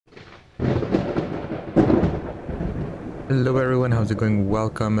Hello everyone, how's it going?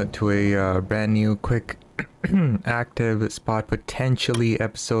 Welcome to a brand new quick active spot potentially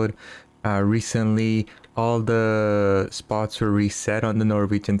episode. Recently all the spots were reset on the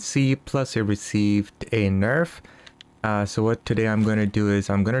Norwegian Sea, plus it received a nerf. So what today I'm going to do is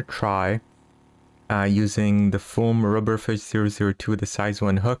I'm going to try using the foam rubberfish 002 the size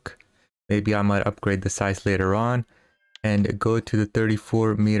 1 hook. Maybe I might upgrade the size later on and go to the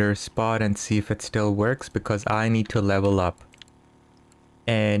 34-meter spot and see if it still works, because I need to level up.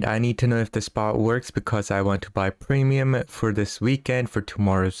 And I need to know if the spot works because I want to buy premium for this weekend for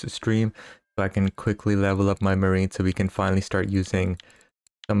tomorrow's stream, so I can quickly level up my marine so we can finally start using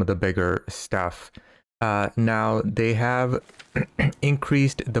some of the bigger stuff. Now they have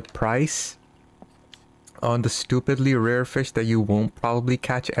increased the price on the stupidly rare fish that you won't probably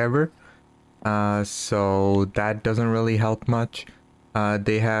catch ever. So that doesn't really help much.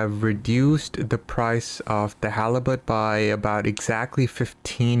 They have reduced the price of the halibut by about exactly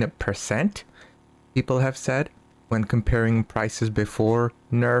 15%, people have said, when comparing prices before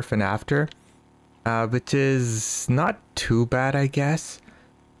nerf and after, which is not too bad, I guess.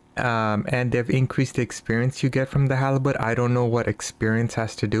 And they've increased the experience you get from the halibut. I don't know what experience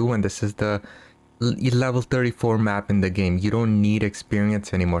has to do when this is the level 34 map in the game. You don't need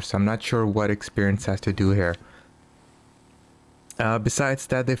experience anymore, so I'm not sure what experience has to do here. Besides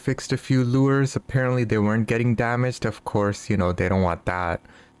that, they fixed a few lures. Apparently they weren't getting damaged. Of course, you know, they don't want that.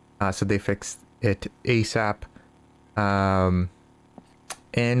 So they fixed it ASAP. And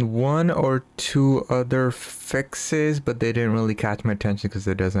one or two other fixes, but they didn't really catch my attention because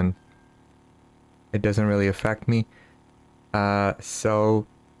it doesn't really affect me. So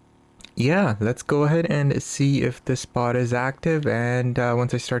yeah, let's go ahead and see if this spot is active, and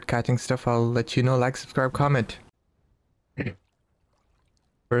once I start catching stuff, I'll let you know. Like, subscribe, comment.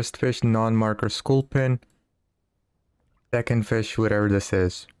 First fish, non-marker school pin. Second fish, whatever this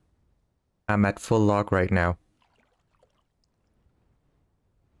is. I'm at full lock right now.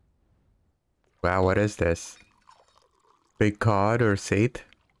 Wow, what is this? Big cod or saithe?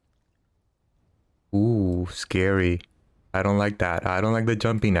 Ooh, scary. I don't like that. I don't like the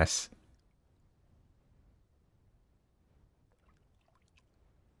jumpiness.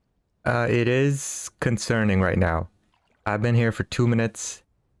 It is concerning right now. I've been here for 2 minutes.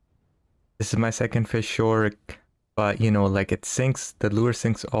 This is my second fish shore, but you know, like, it sinks, the lure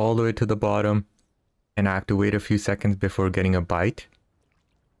sinks all the way to the bottom, and I have to wait a few seconds before getting a bite.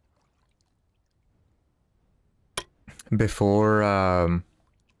 Before, I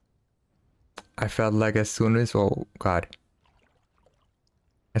felt like as soon as, oh god.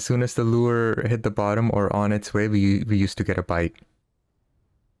 As soon as the lure hit the bottom or on its way, we used to get a bite.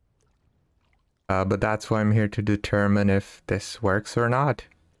 But that's why I'm here to determine if this works or not.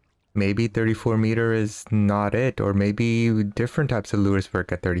 Maybe 34 meter is not it, or maybe different types of lures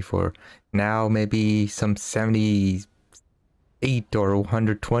work at 34. Now maybe some 78 or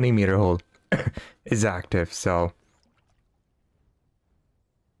 120 meter hole is active, so.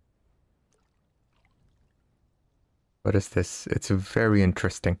 What is this? It's very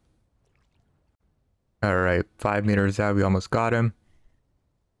interesting. Alright, 5 meters out, we almost got him.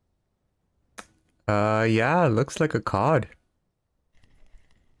 Yeah, looks like a cod.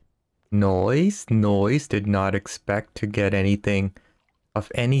 Noise. Did not expect to get anything of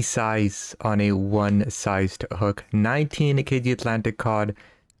any size on a one-sized hook. 19 kg Atlantic cod.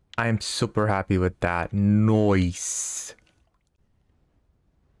 I am super happy with that. Noise.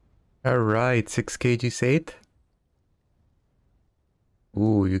 Alright, 6 kg saithe.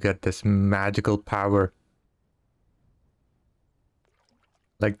 Ooh, you get this magical power.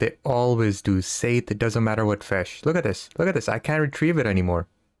 Like they always do. Saithe, it doesn't matter what fish. Look at this. Look at this. I can't retrieve it anymore.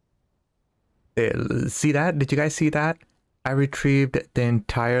 See that? Did you guys see that? I retrieved the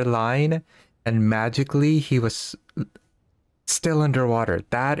entire line and magically he was still underwater.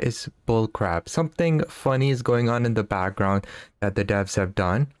 That is bullcrap. Something funny is going on in the background that the devs have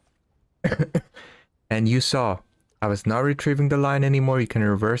done. And you saw, I was not retrieving the line anymore. You can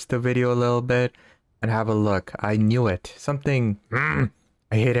reverse the video a little bit and have a look. I knew it. Something...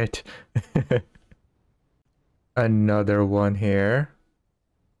 I hate it. Another one here.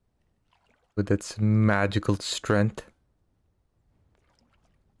 With its magical strength.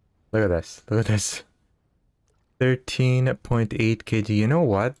 Look at this. Look at this. 13.8 kg. You know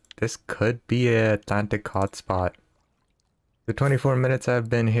what? This could be an Atlantic cod spot. The 24 minutes I've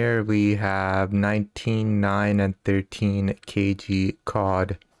been here, we have 19, 9, and 13 kg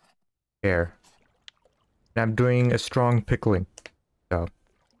cod here. And I'm doing a strong pickling. So.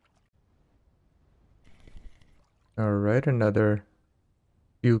 Alright, another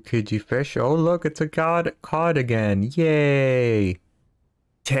Few kg fish. Oh, look, it's a cod again. Yay!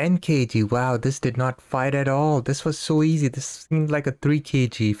 10 kg. Wow, this did not fight at all. This was so easy. This seemed like a 3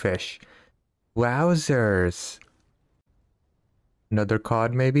 kg fish. Wowzers. Another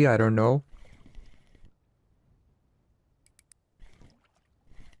cod, maybe? I don't know.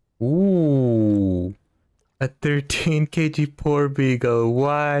 Ooh. A 13 kg poor beagle.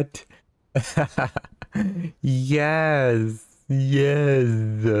 What? Yes. Yes.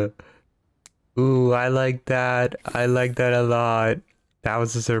 Ooh, I like that. I like that a lot. That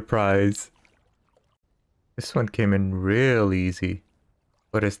was a surprise. This one came in real easy.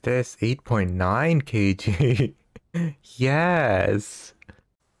 What is this? 8.9 kg. Yes.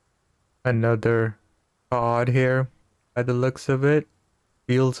 Another cod here by the looks of it.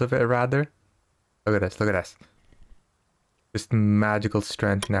 Feels of it rather. Look at this. Look at this. Just magical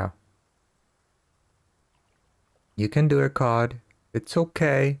strength now. You can do it, cod. It's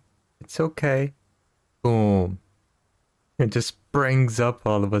okay. It's okay. Boom. It just springs up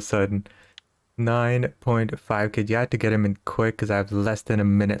all of a sudden. 9.5 kg. You had to get him in quick because I have less than a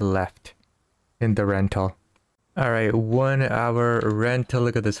minute left in the rental. Alright, 1 hour rental.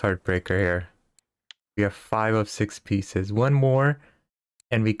 Look at this heartbreaker here. We have 5 of 6 pieces. One more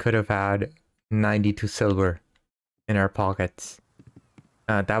and we could have had 92 silver in our pockets.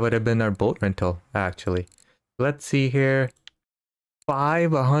 That would have been our boat rental, actually. Let's see here.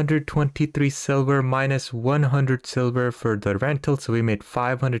 523 silver minus 100 silver for the rental. So we made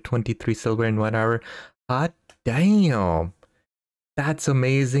 523 silver in 1 hour. Hot damn. That's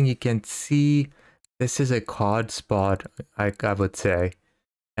amazing. You can see this is a cod spot, I would say.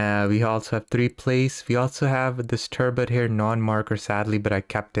 We also have 3 place. We also have this turbot here, non-marker sadly, but I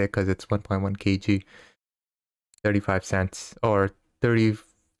kept it because it's 1.1 kg. 35 cents or 35th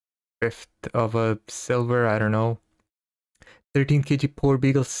of a silver, I don't know. 13 kg poor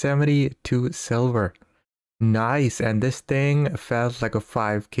beagle, 72 silver. Nice. And this thing felt like a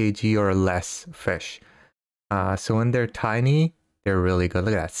 5 kg or less fish. So when they're tiny, they're really good.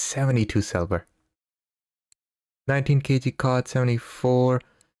 Look at that, 72 silver. 19 kg cod, 74,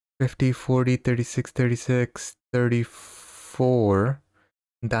 50, 40, 36, 36, 34.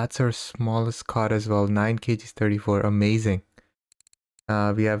 That's our smallest cod as well. 9 kgs, 34. Amazing.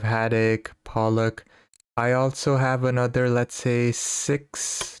 We have haddock, pollock. I also have another, let's say,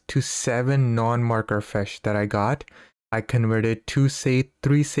 6 to 7 non-marker fish that I got. I converted 3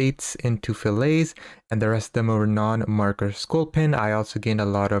 sates into fillets, and the rest of them were non-marker sculpin. I also gained a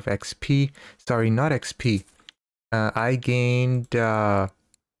lot of XP. Sorry, not XP. I gained, man,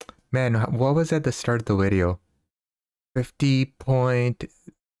 what was at the start of the video?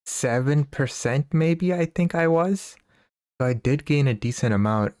 50.7% maybe, I think I was. So I did gain a decent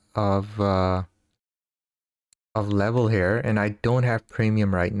amount of level here, and I don't have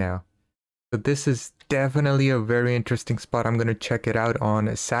premium right now. So this is definitely a very interesting spot. I'm going to check it out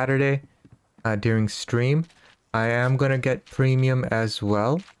on Saturday during stream. I am going to get premium as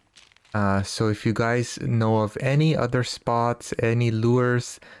well. So if you guys know of any other spots, any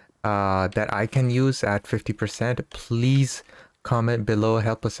lures that I can use at 50%, please comment below,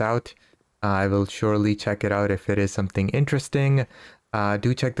 help us out. I will surely check it out if it is something interesting.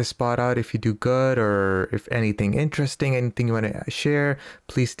 Do check the spot out if you do good, or if anything interesting, anything you want to share,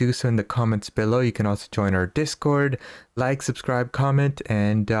 please do so in the comments below. You can also join our Discord, like, subscribe, comment,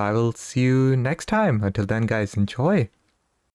 and I will see you next time. Until then, guys, enjoy.